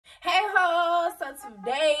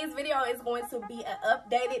today's video is going to be an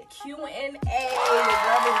updated Q&A. Girl, been gone for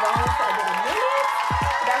a little minute.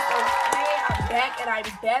 That's okay. I'm back and I'm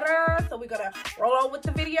better. So we're gonna roll on with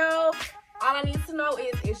the video. All I need to know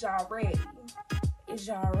is y'all ready? Is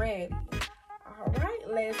y'all ready? All right,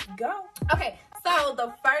 let's go. Okay, so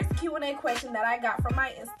the first Q&A question that I got from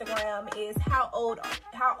my Instagram is how old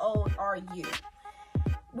are you?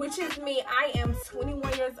 Which is me. I am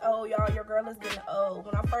 21 years old, y'all. Your girl is getting old.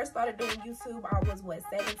 When I first started doing YouTube, I was,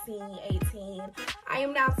 17, 18. I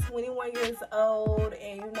am now 21 years old,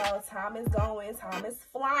 and, you know, time is going. Time is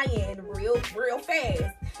flying real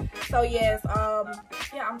fast. So, yes,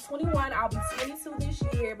 yeah, I'm 21. I'll be 22 this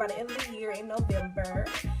year, by the end of the year in November,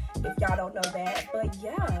 if y'all don't know that. But,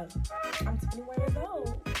 yeah, I'm 21 years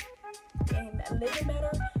old, and living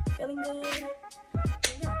better, feeling good.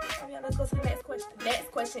 Yeah, let's go to the next question.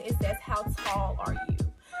 Next question, it says, how tall are you?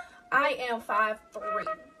 I am 5'3".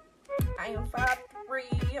 I am 5'3".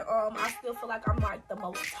 I still feel like I'm like the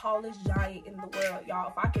most tallest giant in the world, y'all.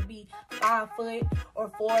 If I could be 5 foot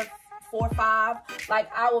or 4'5", like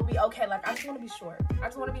I will be okay. Like I just want to be short. I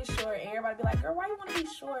just want to be short. And everybody be like, girl, why you want to be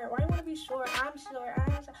short? Why you want to be short? I'm short.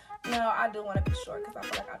 No, I do want to be short because I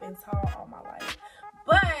feel like I've been tall all my life.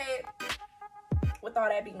 But with all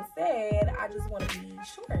that being said, I just want to be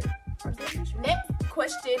short. Next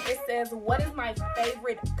question, it says, what is my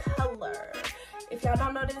favorite color? If y'all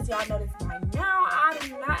don't know this, y'all know this by now. I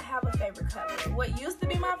do not have a favorite color. What used to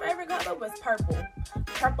be my favorite color was purple.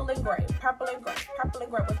 Purple and gray. Purple and gray. Purple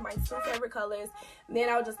and gray was my two favorite colors. And then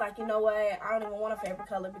I was just like, you know what? I don't even want a favorite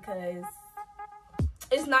color because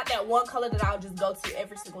it's not that one color that I'll just go to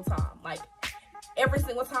every single time. Like, every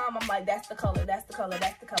single time, I'm like, that's the color, that's the color,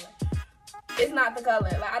 that's the color. It's not the color.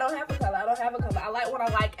 Like, I don't have a color. I don't have a color. I like what I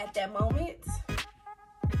like at that moment.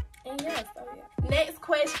 And yeah, so yeah. Next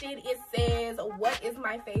question, it says, what is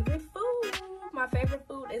my favorite food? My favorite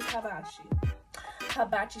food is hibachi.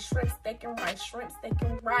 Hibachi shrimp steak and rice. Shrimp steak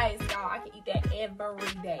and rice, y'all. I can eat that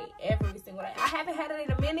every day. Every single day. I haven't had it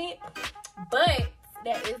in a minute, but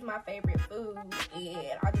that is my favorite food,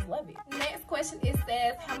 and I just love it. Next question, it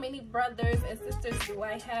says, how many brothers and sisters do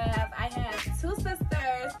I have? I have 2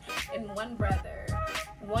 sisters and 1 brother.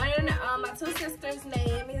 My 2 sisters'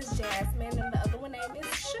 name is Jasmine, and the other one name is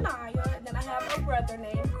Shania, and then I have a brother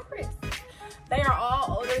named Chris. They are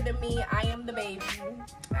all older than me. I am the baby.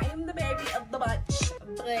 I am the baby of the bunch,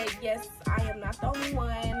 but yes, I am not the only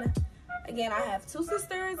one. Again, I have 2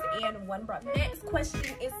 sisters and 1 brother. Next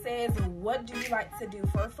question, it says, what do you like to do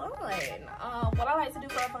for fun? What I like to do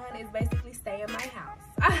for fun is basically stay in my house.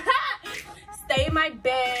 Stay in my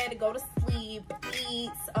bed, go to sleep,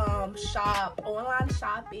 eat, shop, online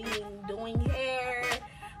shopping, doing hair,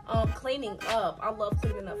 cleaning up. I love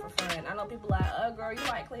cleaning up for fun. I know people like, girl, you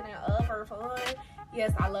like cleaning up for fun?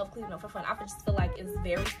 Yes, I love cleaning up for fun. I just feel like it's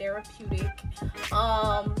very therapeutic.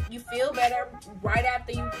 You feel better right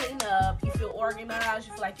after you clean up. You feel organized.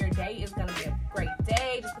 You feel like your day is going to be a great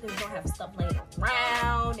day just because you don't have stuff laying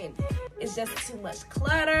around and it's just too much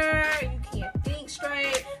clutter. You can't think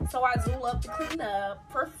straight. So I do love to clean up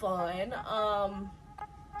for fun.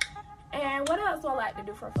 And what else do I like to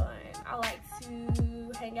do for fun? I like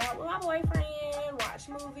to hang out with my boyfriend, watch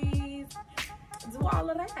movies, do all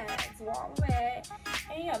of that.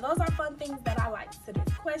 And yeah, those are fun things that I like to do.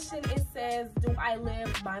 Question, it says, do I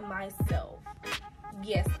live by myself?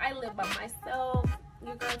 Yes, I live by myself.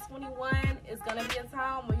 Your girl 21 is gonna be a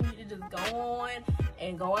time where you need to just go on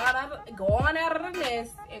out of the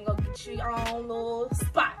nest and go get your own little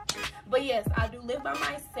spot. But yes, I do live by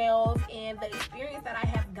myself, and the experience that I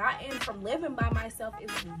have gotten from living by myself is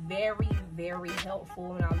very, very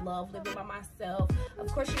helpful, and I love living by myself. Of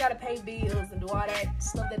course, you gotta pay bills and do all that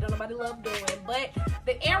stuff that don't nobody love doing, but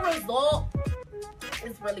the end result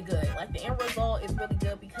is really good. Like, the end result is really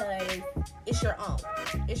good because it's your own.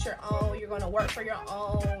 It's your own. You're gonna work for your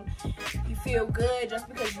own. You feel good just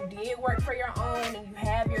because you did work for your own and you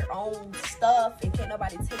have your own stuff and can't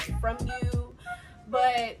nobody take it from you.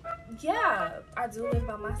 But yeah, I do live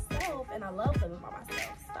by myself and I love living by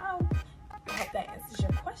myself. So I hope that answers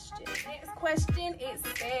your question. Next question, it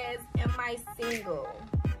says, am I single?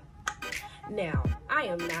 Now, I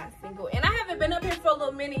am not single, and I haven't been up here for a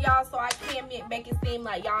little minute, y'all, so I can't make it seem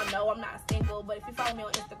like y'all know I'm not single. But if you follow me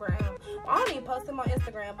on Instagram, well, I don't even post him on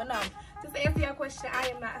Instagram, but no, just to answer your question, I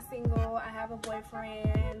am not single. I have a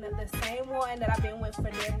boyfriend, the same one that I've been with for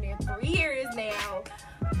damn near 3 years now.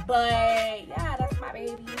 But yeah, that's my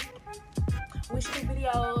baby. We should do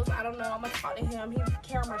videos. I don't know. I'm gonna talk to him. He's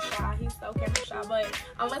camera shy. He's so camera shy. But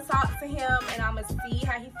I'm gonna talk to him and I'm gonna see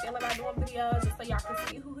how he feel about doing videos just so y'all can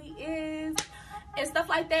see who he is. and stuff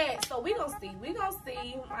like that. So we gonna see.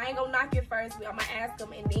 I ain't gonna knock it first. I'm gonna ask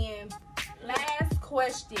them. And then last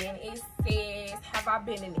question, it says, have I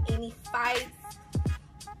been in any fights?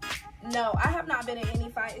 No, I have not been in any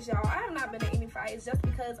fights, y'all. I have not been in any fights just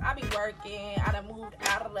because I be working. I done moved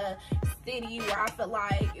out of the city where I felt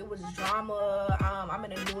like it was drama. I'm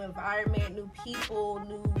in a new environment, new people,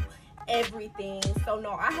 new everything. So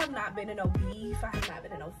no, I have not been in no beef. I have not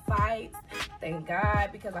been in no fights. Thank God,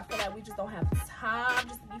 because I feel like we just don't have time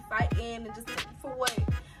just to be fighting and just for what?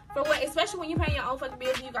 For what? Especially when you paying your own fucking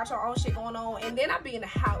bills and you got your own shit going on. And then I be in the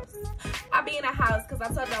house. I be in the house because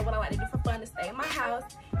I told y'all what I like to do for fun, to stay in my house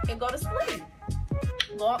and go to sleep.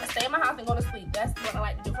 Stay in my house and go to sleep. That's what I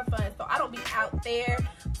like to do for fun. So I don't be out there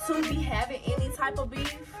to be having any type of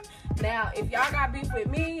beef. Now, if y'all got beef with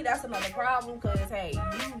me, that's another problem because, hey,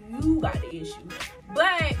 you got the issue.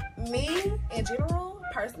 But me, in general,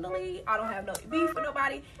 personally, I don't have no beef with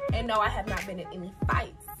nobody. And no, I have not been in any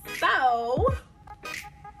fights. So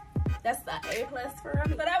that's the A+ for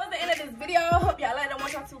me. So that was the end of this video. Hope y'all liked it. I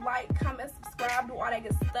want y'all to like, comment, subscribe, do all that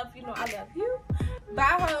good stuff. You know I love you.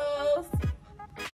 Bye, hoes.